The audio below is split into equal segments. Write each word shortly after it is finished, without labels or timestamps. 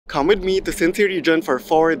Come with me to Cincy Region for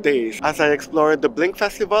 4 days as I explore the Blink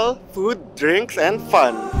Festival, food, drinks, and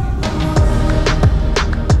fun.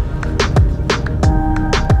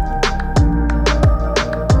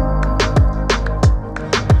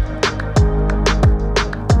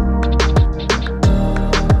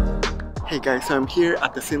 Hey guys, so I'm here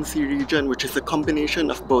at the Cincy Region, which is a combination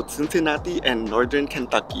of both Cincinnati and Northern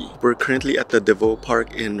Kentucky. We're currently at the DeVoe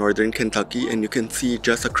Park in Northern Kentucky, and you can see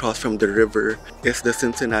just across from the river is the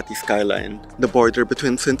Cincinnati skyline. The border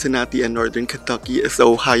between Cincinnati and Northern Kentucky is the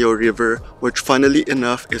Ohio River, which funnily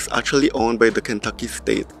enough is actually owned by the Kentucky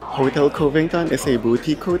state. Hotel Covington is a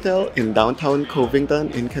boutique hotel in downtown Covington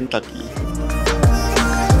in Kentucky.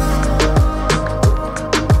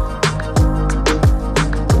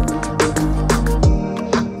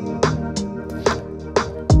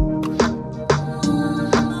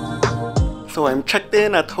 So I'm checked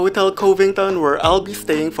in at Hotel Covington, where I'll be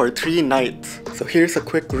staying for 3 nights. So here's a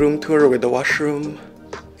quick room tour with the washroom.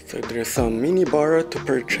 So there's some mini bar to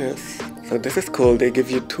purchase. So this is cool, they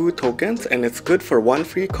give you 2 tokens and it's good for 1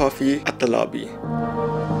 free coffee at the lobby.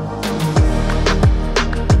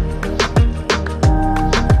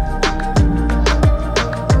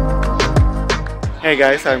 Hey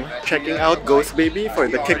guys, I'm checking out Ghost Baby for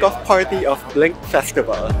the kickoff party of Blink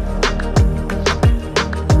Festival.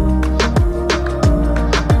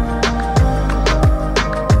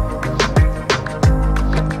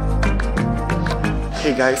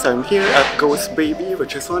 Hey guys, I'm here at Ghost Baby,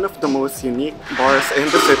 which is one of the most unique bars in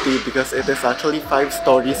the city because it is actually 5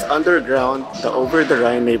 stories underground, the Over the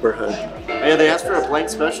Rhine neighborhood. Hey, they asked for a Blink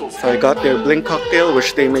special. So I got their Blink cocktail,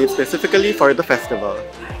 which they made specifically for the festival.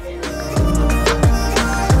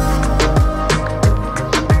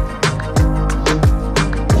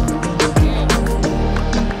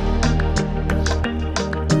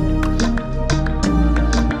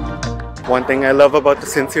 One thing I love about the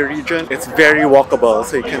Cincy region, it's very walkable.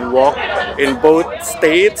 So you can walk in both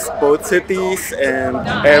states, both cities, and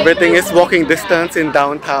everything is walking distance in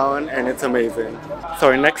downtown, and it's amazing. So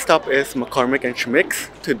our next stop is McCormick and Schmick's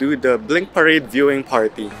to do the Blink Parade viewing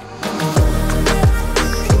party.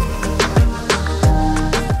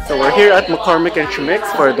 So we're here at McCormick and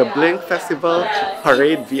Schmick's for the Blink Festival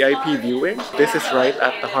Parade VIP viewing. This is right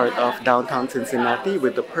at the heart of downtown Cincinnati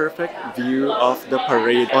with the perfect view of the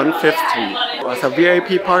parade on 5th Street. As a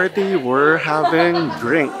VIP party, we're having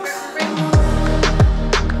drinks.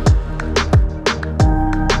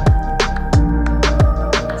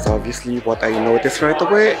 So obviously what I noticed right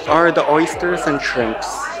away are the oysters and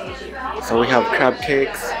shrimps. So we have crab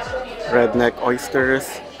cakes, redneck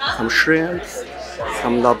oysters, some shrimps,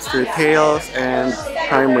 some lobster tails, and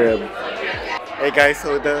prime rib. Hey guys,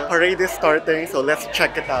 so the parade is starting, so let's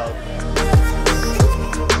check it out.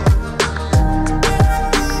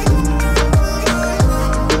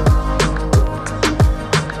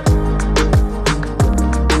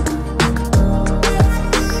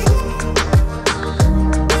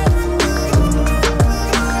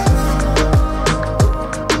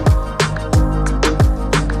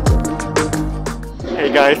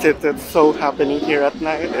 Hey guys, it's so happening here at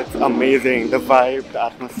night. It's amazing, the vibe, the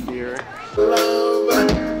atmosphere.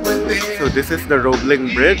 So this is the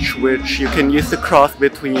Roebling Bridge, which you can use to cross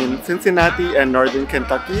between Cincinnati and Northern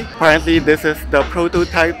Kentucky. Apparently this is the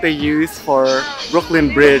prototype they use for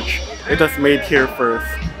Roebling Bridge. It was made here first.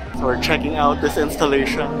 So we're checking out this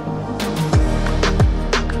installation.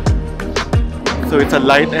 So it's a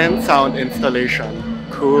light and sound installation.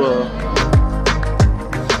 Cool.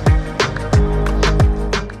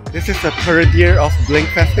 This is the 3rd year of Blink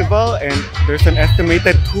Festival, and there's an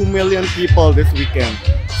estimated 2 million people this weekend.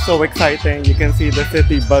 So exciting, you can see the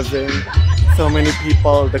city buzzing, so many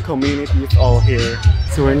people, the community is all here.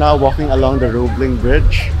 So we're now walking along the Roebling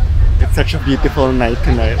Bridge. It's such a beautiful night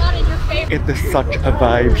tonight. It is such a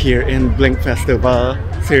vibe here in Blink Festival.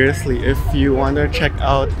 Seriously, if you want to check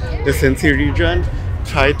out the Cincy region,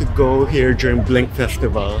 try to go here during Blink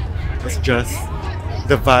Festival. It's just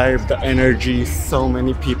the vibe, the energy, so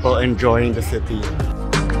many people enjoying the city.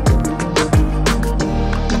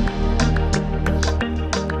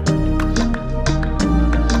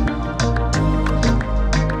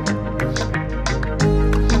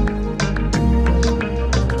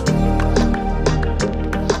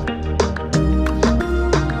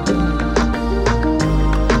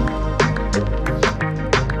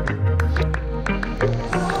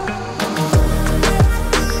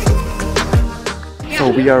 So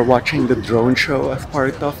we are watching the drone show as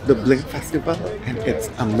part of the Blink Festival, and it's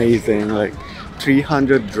amazing. Like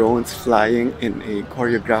 300 drones flying in a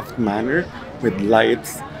choreographed manner with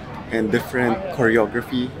lights and different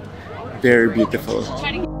choreography. Very beautiful.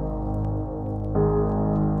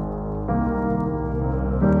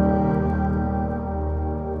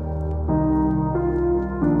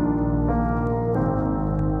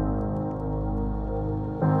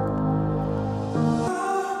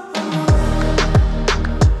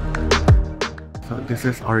 So this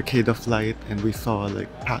is Arcade of Light, and we saw like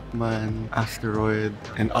Pac-Man, Asteroid,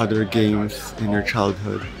 and other games in your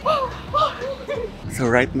childhood. So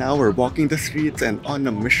right now we're walking the streets and on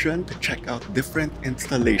a mission to check out different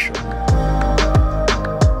installations.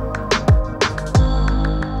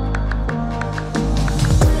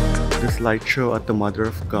 This light show at the Mother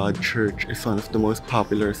of God Church is one of the most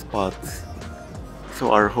popular spots.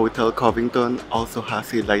 So our hotel Covington also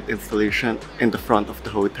has a light installation in the front of the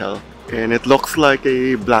hotel. And it looks like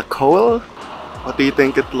a black hole. What do you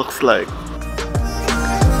think it looks like?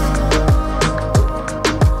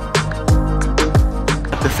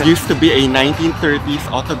 This used to be a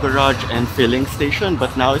 1930s auto garage and filling station,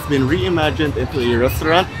 but now it's been reimagined into a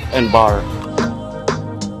restaurant and bar.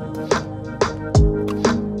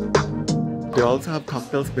 They also have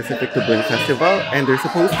cocktails specific to Blink Festival, and they're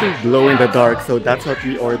supposed to glow in the dark, so that's what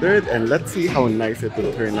we ordered, and let's see how nice it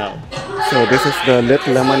will turn out. So this is the lit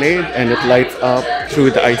lemonade, and it lights up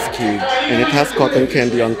through the ice cube, and it has cotton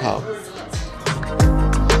candy on top.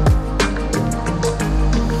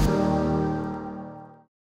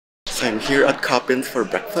 So I'm here at Coppin's for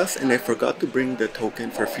breakfast, and I forgot to bring the token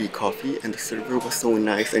for free coffee, and the server was so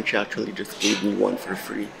nice and she actually just gave me one for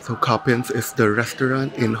free. So Coppin's is the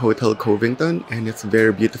restaurant in Hotel Covington, and it's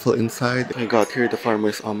very beautiful inside. I got here the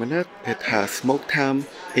farmer's omelette. It has smoked ham,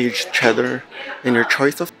 aged cheddar, and your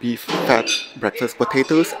choice of beef fat breakfast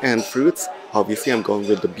potatoes and fruits. Obviously I'm going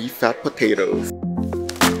with the beef fat potatoes.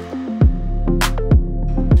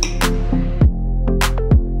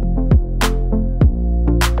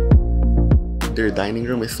 Their dining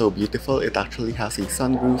room is so beautiful. It actually has a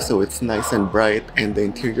sunroof, so it's nice and bright, and the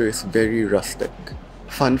interior is very rustic.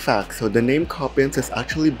 Fun fact, so the name Coppin's is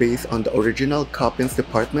actually based on the original Coppin's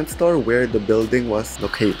department store where the building was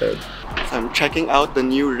located. So I'm checking out the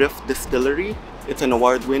new Riff Distillery. It's an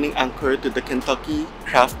award-winning anchor to the Kentucky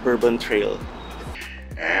Craft Bourbon Trail.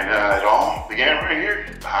 And it all began right here,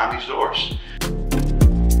 behind these doors.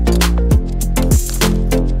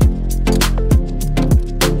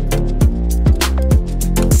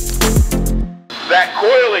 That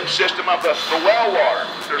coiling system of the well water,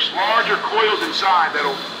 there's larger coils inside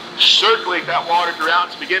that'll circulate that water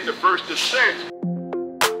throughout to begin the first descent.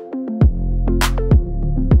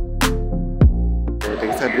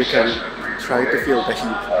 They said we can try to feel the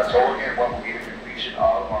heat.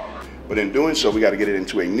 But in doing so, we got to get it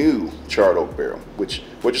into a new charred oak barrel, which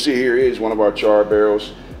what you see here is one of our charred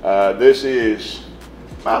barrels. This is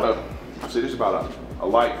about a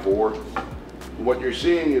light 4. What you're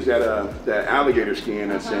seeing is that alligator skin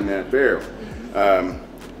that's in that barrel.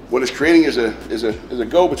 What it's creating is a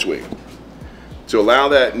go-between to allow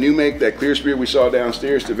that new make, that clear spirit we saw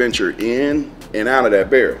downstairs, to venture in and out of that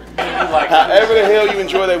barrel. However the hell you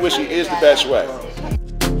enjoy that whiskey is the best way.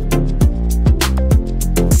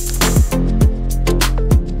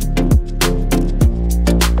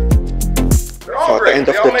 So at the end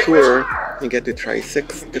of the tour, you get to try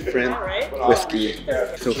 6 different whiskey.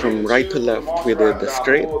 So from right to left, we did the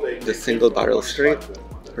straight, the single barrel straight,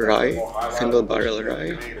 rye, single barrel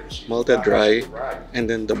rye, malted rye, and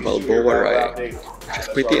then the Balboa rye, which is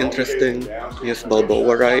pretty interesting. Yes,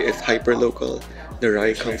 Balboa rye is hyper local. The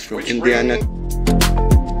rye comes from Indiana.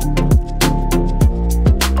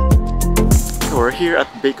 So we're here at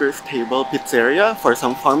Baker's Table Pizzeria for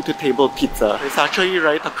some farm-to-table pizza. It's actually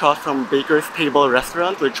right across from Baker's Table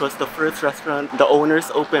restaurant, which was the first restaurant the owners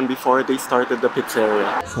opened before they started the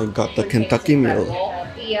pizzeria. So I got the Kentucky meal.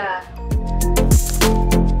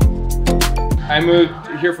 I moved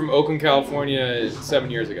here from Oakland, California 7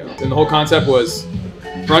 years ago. And the whole concept was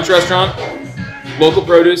brunch restaurant, local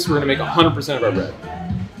produce, we're gonna make 100% of our bread.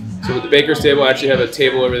 So with the Baker's Table, I actually have a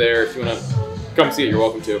table over there. If you wanna come see it, you're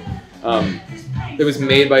welcome to. It was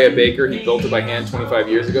made by a baker. He built it by hand 25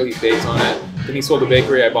 years ago. He bakes on it. Then he sold the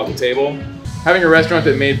bakery. I bought the table. Having a restaurant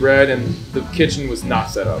that made bread and the kitchen was not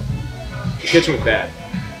set up. The kitchen was bad.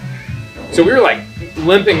 So we were like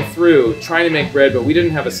limping through trying to make bread, but we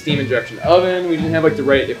didn't have a steam injection oven. We didn't have like the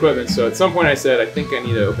right equipment. So at some point I said, I think I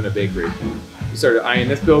need to open a bakery. We started eyeing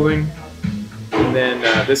this building, and then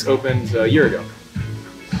this opened a year ago.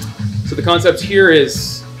 So the concept here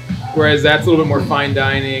is, whereas that's a little bit more fine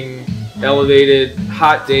dining, elevated,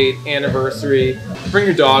 hot date, anniversary. Bring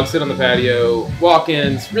your dog, sit on the patio,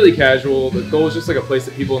 walk-ins, really casual. The goal is just like a place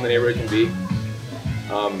that people in the neighborhood can be.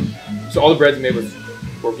 So all the bread's made with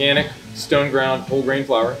organic, stone ground, whole grain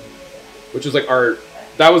flour, which is like our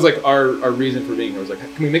reason for being here. It was like,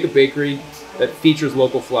 can we make a bakery that features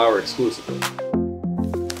local flour exclusively?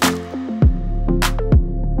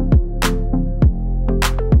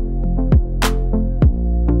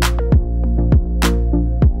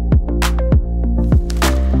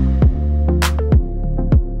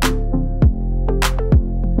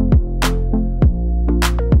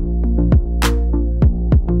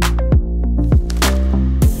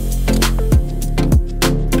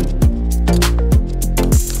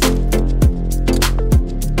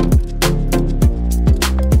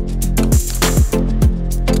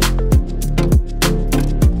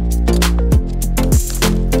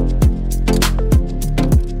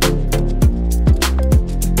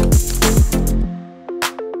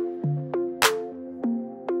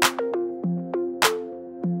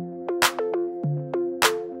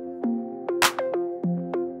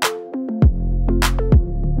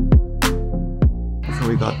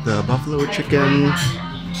 got the buffalo chicken,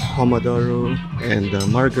 pomodoro, and the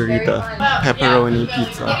margarita pepperoni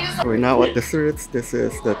pizza. We're now at desserts. This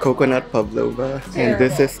is the coconut pavlova, and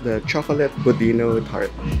this is the chocolate budino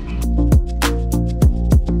tart.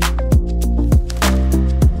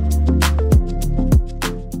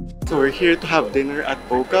 So we're here to have dinner at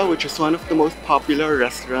Boca, which is one of the most popular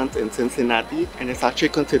restaurants in Cincinnati, and it's actually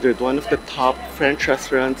considered one of the top French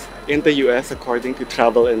restaurants in the US according to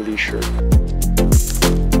Travel and Leisure.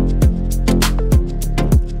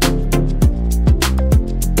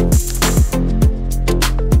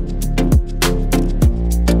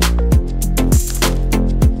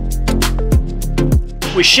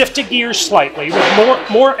 We shifted gears slightly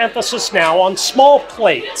with more emphasis now on small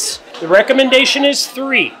plates. The recommendation is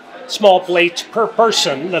 3 small plates per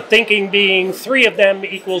person, the thinking being 3 of them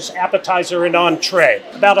equals appetizer and entree.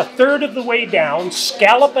 About a third of the way down,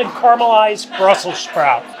 scallop and caramelized Brussels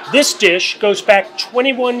sprout. This dish goes back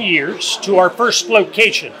 21 years to our first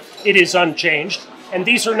location. It is unchanged, and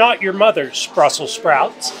these are not your mother's Brussels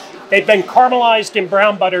sprouts. They've been caramelized in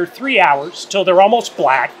brown butter 3 hours till they're almost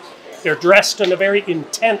black. They're dressed in a very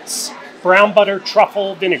intense brown butter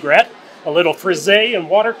truffle vinaigrette, a little frisée and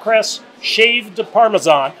watercress, shaved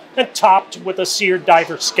Parmesan, and topped with a seared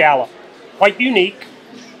diver scallop. Quite unique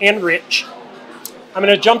and rich. I'm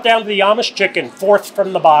going to jump down to the Amish chicken, 4th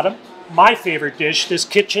from the bottom. My favorite dish this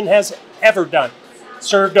kitchen has ever done.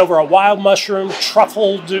 Served over a wild mushroom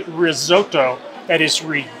truffled risotto that is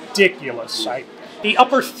ridiculous. The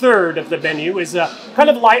upper third of the menu is a kind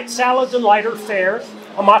of light salads and lighter fare.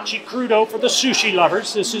 Hamachi crudo for the sushi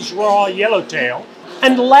lovers. This is raw yellowtail.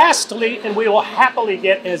 And lastly, and we will happily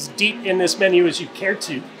get as deep in this menu as you care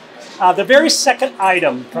to, the very second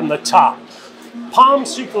item from the top, pomme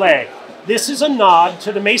soufflé. This is a nod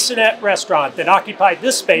to the Masonette restaurant that occupied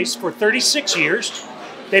this space for 36 years.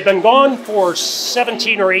 They've been gone for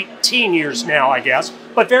 17 or 18 years now, I guess,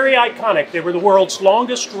 but very iconic. They were the world's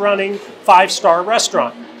longest running 5-star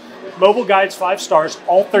restaurant. Mobile Guides 5 stars,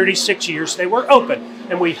 all 36 years they were open,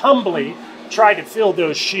 and we humbly try to fill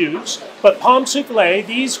those shoes. But pomme soufflé,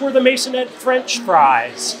 these were the Masonette French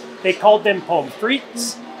fries. They called them pommes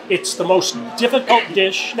frites. It's the most difficult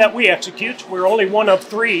dish that we execute. We're only one of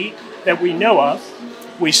 3 that we know of.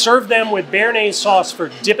 We serve them with béarnaise sauce for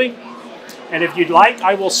dipping. And if you'd like,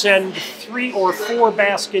 I will send 3 or 4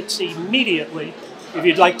 baskets immediately if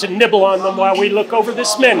you'd like to nibble on them while we look over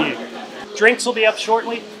this menu. Drinks will be up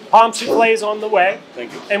shortly. Pomme soufflé is on the way.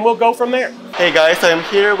 Thank you. And we'll go from there. Hey guys, I'm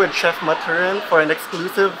here with Chef Maturin for an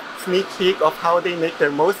exclusive sneak peek of how they make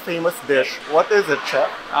their most famous dish. What is it, Chef?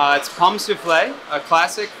 It's pomme soufflé, a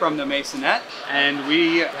classic from the Masonette, and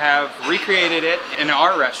we have recreated it in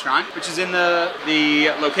our restaurant, which is in the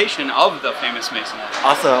location of the famous Masonette.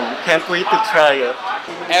 Awesome. Can't wait to try it.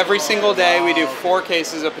 Every single day we do 4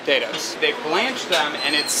 cases of potatoes. They blanch them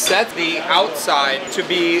and it sets the outside to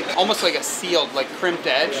be almost like a sealed, like crimped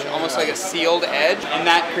edge, almost like a sealed edge, and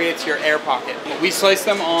that creates your air pocket. We slice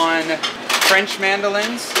them on French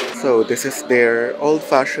mandolins. So this is their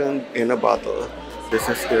old-fashioned in a bottle. This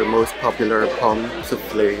is their most popular pomme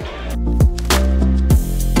soufflé.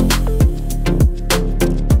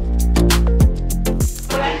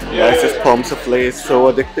 Guys, this pomme soufflé is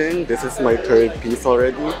so addicting. This is my 3rd piece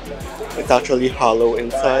already. It's actually hollow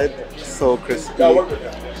inside, so crispy,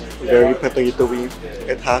 very potatoey.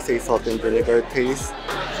 It has a salt and vinegar taste.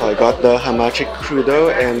 So I got the hamachi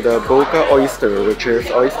crudo and the Boca oyster, which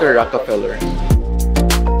is oyster Rockefeller.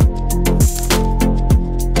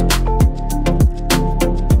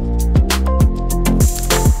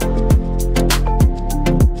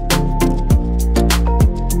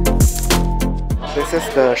 This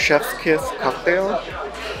is the Chef's Kiss cocktail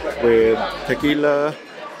with tequila,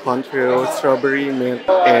 Cointreau, strawberry, mint,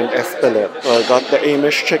 and Espelette. So I got the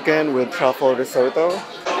Amish chicken with truffle risotto.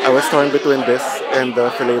 I was torn between this and the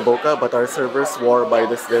filet boca, but our servers swore by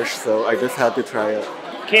this dish, so I just had to try it.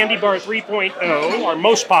 Candy Bar 3.0, our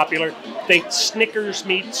most popular. Think Snickers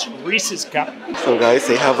meets Reese's Cup. So guys,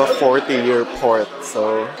 they have a 40-year port,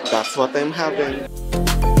 so that's what I'm having.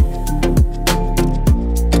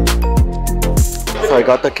 So I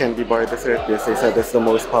got the candy bar dessert. They said it's the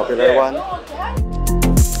most popular one.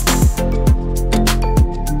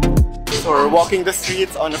 So we're walking the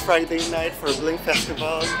streets on a Friday night for Bling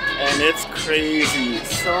Festival, and it's crazy.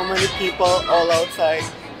 So many people all outside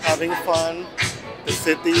having fun. The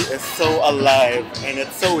city is so alive and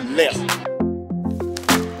it's so lit.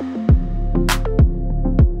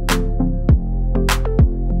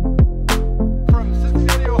 From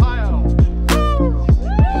Cincinnati, Ohio.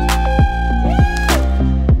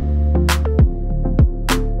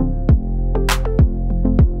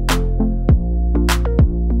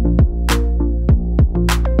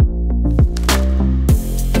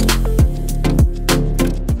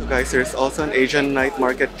 Guys, there's also an Asian night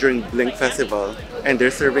market during Blink Festival, and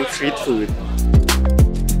they're serving street food.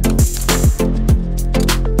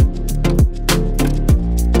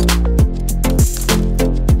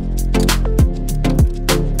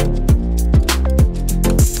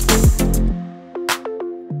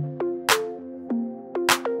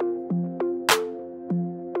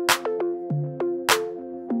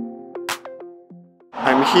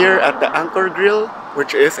 I'm here at the Anchor Grill,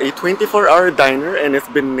 which is a 24-hour diner and it's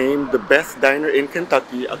been named the best diner in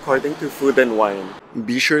Kentucky according to Food and Wine.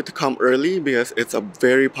 Be sure to come early because it's a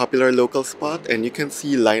very popular local spot and you can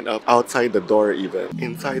see line up outside the door even.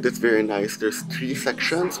 Inside it's very nice. There's 3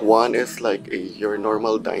 sections. One is like your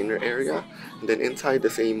normal diner area. And then inside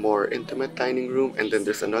is a more intimate dining room, and then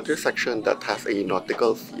there's another section that has a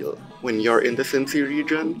nautical feel. When you're in the Cincy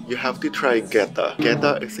region, you have to try Goetta.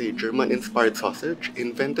 Goetta is a German-inspired sausage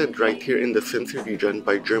invented right here in the Cincy region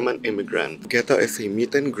by German immigrants. Goetta is a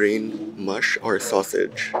meat and grain mush or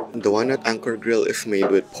sausage. The one at Anchor Grill is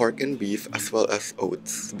made with pork and beef as well as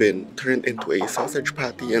oats. It's been turned into a sausage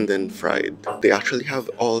patty and then fried. They actually have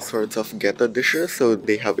all sorts of Goetta dishes, so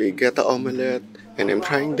they have a Goetta omelette, and I'm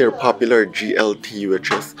trying their popular GLT,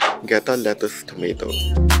 which is Goetta lettuce tomato.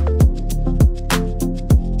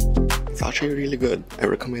 It's actually really good. I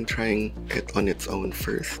recommend trying it on its own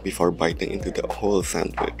first before biting into the whole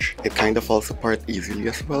sandwich. It kind of falls apart easily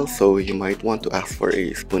as well, so you might want to ask for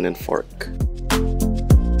a spoon and fork.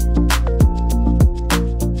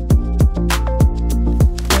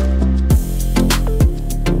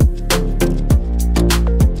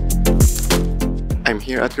 I'm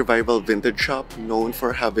here at Revival Vintage Shop, known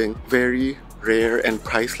for having very rare and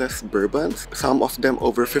priceless bourbons. Some of them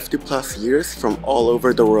over 50 plus years from all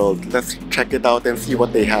over the world. Let's check it out and see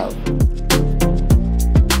what they have.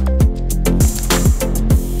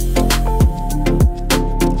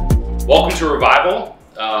 Welcome to Revival.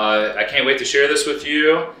 I can't wait to share this with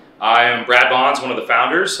you. I am Brad Bonds, one of the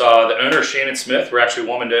founders. The owner is Shannon Smith. We're actually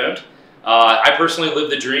woman-owned. I personally live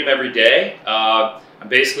the dream every day. I'm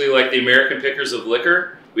basically like the American pickers of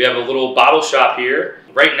liquor. We have a little bottle shop here.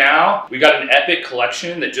 Right now, we got an epic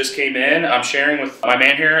collection that just came in. I'm sharing with my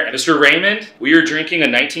man here, Mr. Raymond. We are drinking a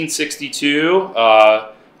 1962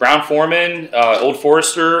 Brown-Forman Old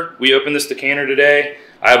Forester. We opened this decanter today.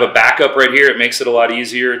 I have a backup right here. It makes it a lot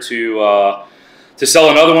easier to sell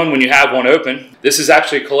another one when you have one open. This is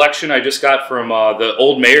actually a collection I just got from the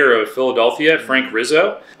old mayor of Philadelphia, Frank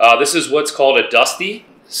Rizzo. This is what's called a Dusty.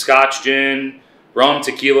 Scotch, gin, rum,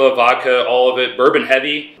 tequila, vodka, all of it, bourbon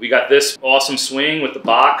heavy. We got this awesome swing with the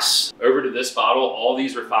box. Over to this bottle, all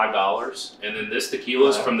these are $5. And then this tequila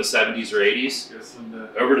is from the 70s or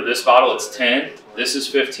 80s. Over to this bottle, it's 10. This is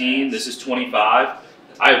 15, this is 25.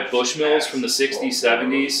 I have Bushmills from the 60s,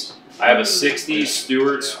 70s. I have a 60s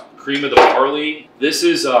Stewart's Cream of the Barley. This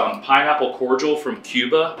is pineapple cordial from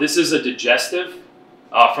Cuba. This is a digestive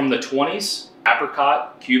from the 20s.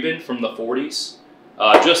 Apricot Cuban from the 40s.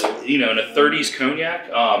 Just, you know, in a 30s cognac.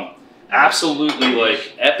 Absolutely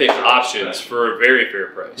like epic options for a very fair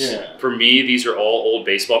price. Yeah. For me, these are all old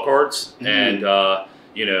baseball cards. And,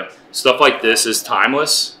 you know, stuff like this is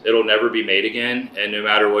timeless. It'll never be made again. And no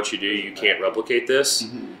matter what you do, you can't replicate this.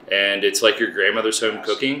 And it's like your grandmother's home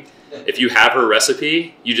cooking. If you have her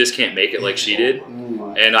recipe, you just can't make it like she did.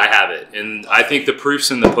 And I have it. And I think the proof's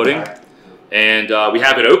in the pudding. And we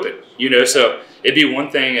have it open, you know, so it'd be one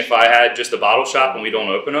thing if I had just a bottle shop and we don't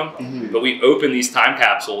open them, but we open these time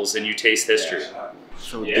capsules and you taste history.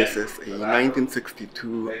 So this is a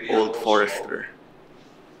 1962 Old Forester.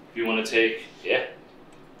 If you want to take,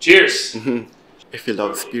 cheers. If you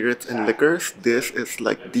love spirits and liquors, this is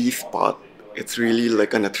like the spot. It's really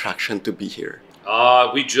like an attraction to be here.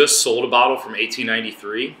 We just sold a bottle from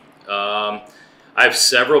 1893. I have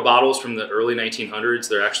several bottles from the early 1900s.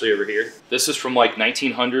 They're actually over here. This is from like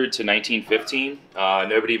 1900 to 1915.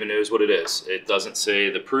 Nobody even knows what it is. It doesn't say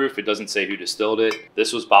the proof. It doesn't say who distilled it.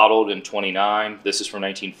 This was bottled in 29. This is from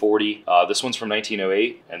 1940. This one's from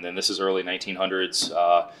 1908. And then this is early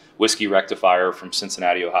 1900s. Whiskey Rectifier from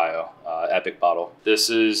Cincinnati, Ohio. Epic bottle.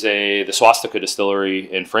 This is the Swastika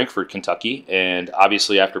Distillery in Frankfort, Kentucky. And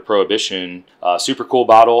obviously after Prohibition, super cool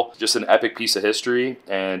bottle. Just an epic piece of history.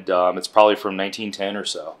 And it's probably from 1910 or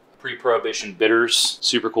so. Pre-Prohibition bitters,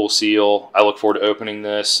 super cool seal. I look forward to opening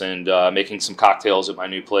this and making some cocktails at my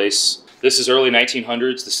new place. This is early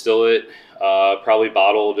 1900s distillate, probably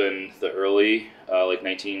bottled in the early like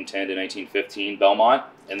 1910 to 1915 Belmont.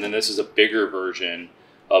 And then this is a bigger version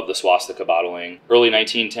of the Swastika bottling. Early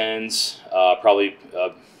 1910s, probably,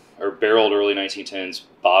 or barreled early 1910s,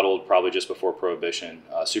 bottled probably just before Prohibition.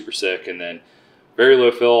 Super sick. And then Very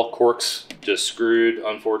low fill, corks just screwed,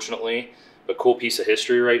 unfortunately. But cool piece of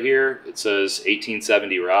history right here. It says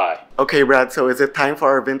 1870 rye. Okay, Brad, so is it time for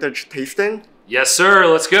our vintage tasting? Yes, sir.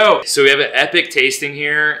 Let's go. So we have an epic tasting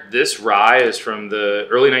here. This rye is from the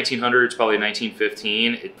early 1900s, probably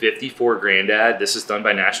 1915. It's 54 Grandad. This is done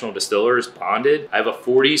by National Distillers, bonded. I have a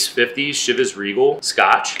 40s, 50s Chivas Regal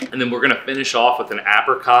Scotch. And then we're going to finish off with an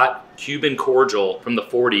apricot Cuban cordial from the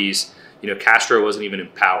 40s. You know, Castro wasn't even in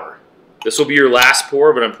power. This will be your last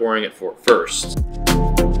pour, but I'm pouring it for first.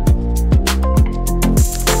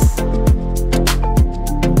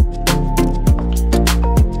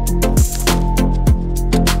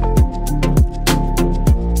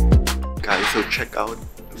 So check out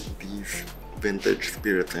these vintage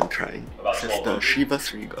spirits I'm trying. This is the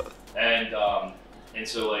Chivas Regal. And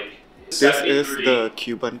so like this is the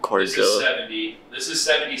Cuban cordial. This is 70. This is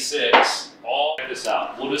 76. All check this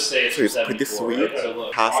out. We'll just say it's so it's pretty 74, sweet. Right? So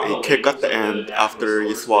look, has a kick at the end after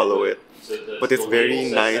you swallow it. But it's very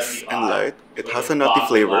nice and light. It has a nutty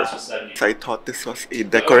flavor. So I thought this was a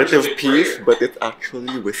decorative piece, but it's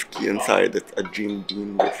actually whiskey inside. It's a Jim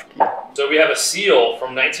Beam whiskey. So we have a seal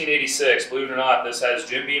from 1986. Believe it or not, this has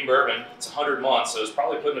Jim Beam bourbon. It's 100 months, so it's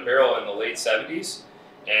probably put in a barrel in the late 70s.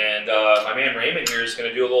 And my man Raymond here is going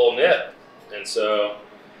to do a little nip. And so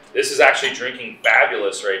this is actually drinking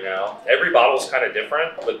fabulous right now. Every bottle is kind of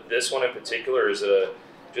different, but this one in particular is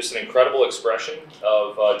just an incredible expression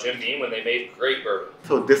of Jim Beam when they made great bourbon.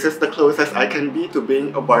 So this is the closest I can be to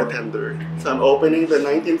being a bartender. So I'm opening the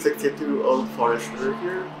 1962 Old Forester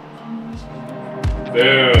here.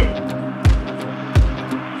 Boom.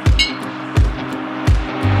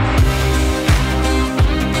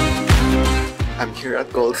 I'm here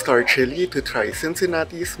at Gold Star Chili to try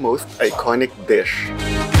Cincinnati's most iconic dish.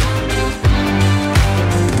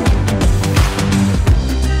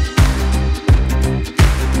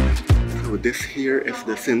 So this here is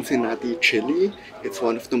the Cincinnati Chili. It's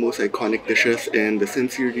one of the most iconic dishes in the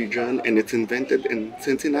Cincy region, and it's invented in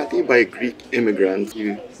Cincinnati by Greek immigrants.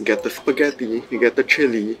 You get the spaghetti, you get the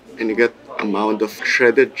chili, and you get a mound of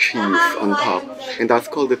shredded cheese on top. And that's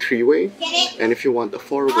called the 3-way. And if you want a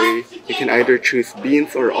 4-way, you can either choose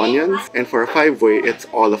beans or onions. And for a 5-way, it's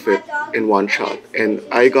all of it in one shot. And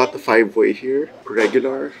I got the 5-way here,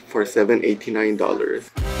 regular, for $7.89.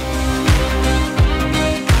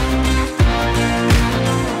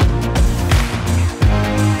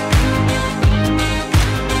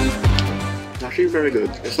 Actually very good.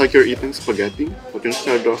 It's like you're eating spaghetti, but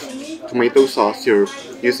instead of tomato sauce, you're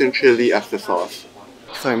using chili as the sauce.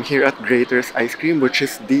 So I'm here at Grater's Ice Cream, which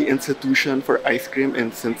is the institution for ice cream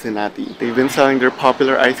in Cincinnati. They've been selling their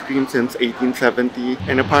popular ice cream since 1870,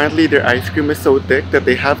 and apparently their ice cream is so thick that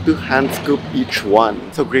they have to hand scoop each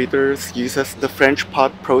one. So Grater's uses the French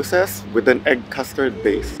pot process with an egg custard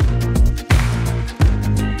base.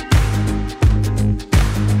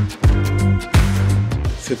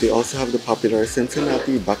 So they also have the popular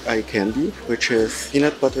Cincinnati Buckeye candy, which is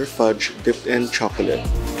peanut butter fudge dipped in chocolate.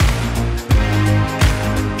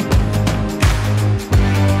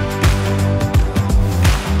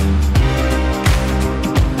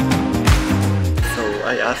 So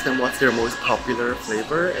I asked them what's their most popular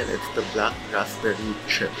flavor, and it's the black raspberry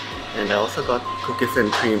chip. And I also got cookies and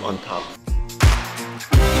cream on top.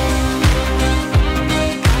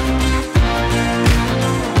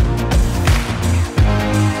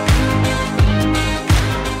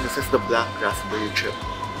 The black raspberry chip.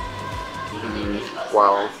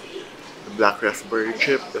 Wow, the black raspberry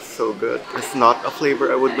chip is so good. It's not a flavor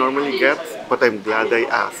I would normally get, but I'm glad I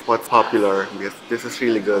asked what's popular because this is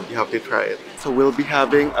really good. You have to try it. So we'll be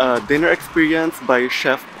having a dinner experience by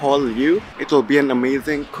Chef Paul Liu. It will be an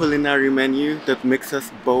amazing culinary menu that mixes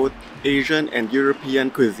both Asian and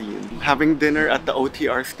European cuisine. Having dinner at the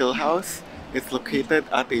OTR Stillhouse. It's located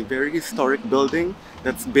at a very historic building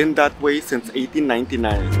that's been that way since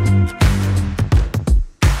 1899.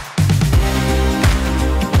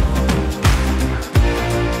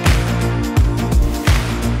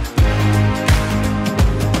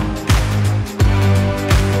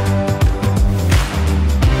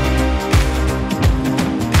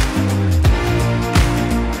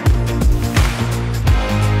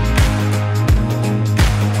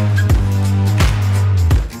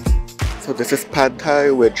 So this is pad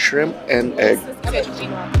thai with shrimp and egg.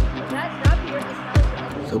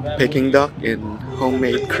 So Peking duck in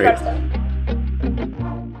homemade crepe.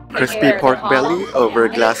 Crispy pork belly over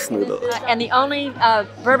glass noodle. And the only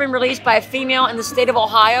bourbon released by a female in the state of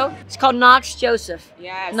Ohio. It's called Knox Joseph.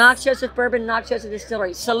 Yes. Knox Joseph Bourbon, Knox Joseph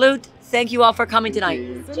Distillery. Salute. Thank you all for coming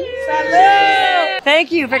tonight. Salute.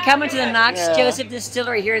 Thank you for coming to the Knox Joseph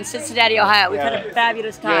Distillery here in Cincinnati, Ohio. We've had a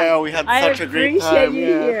fabulous time. Yeah, we had such a great time. I appreciate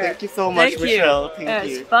you here. Thank you so much, Thank Michelle. you. Thank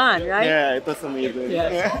you. It's fun, right? Yeah, it was amazing.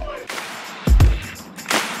 Yes. Yeah.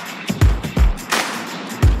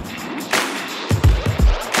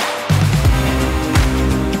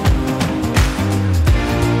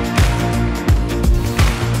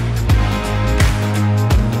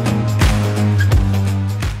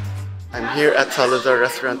 Here at Salazar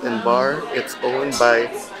Restaurant and Bar. It's owned by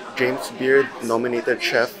James Beard nominated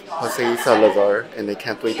chef Jose Salazar, and I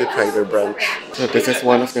can't wait to try their brunch. So this is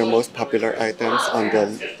one of their most popular items on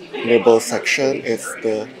the nibble section. It's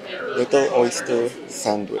the little oyster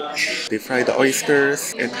sandwich. They fry the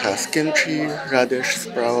oysters. It has kimchi, radish,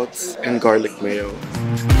 sprouts, and garlic mayo.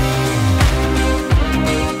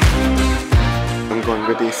 I'm going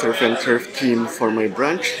with the surf and turf theme for my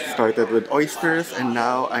brunch. Started with oysters and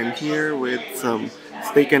now I'm here with some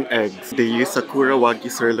steak and eggs. They use Sakura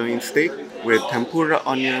Wagyu sirloin steak with tempura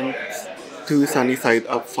onions, 2 sunny side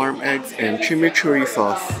up farm eggs, and chimichurri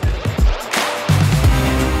sauce.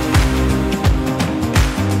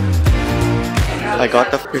 I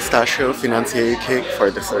got the pistachio financier cake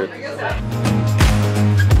for dessert.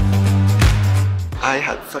 I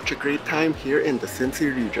had such a great time here in the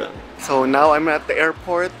Cincy region. So now I'm at the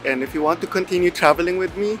airport, and if you want to continue traveling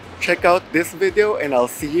with me, check out this video and I'll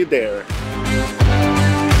see you there.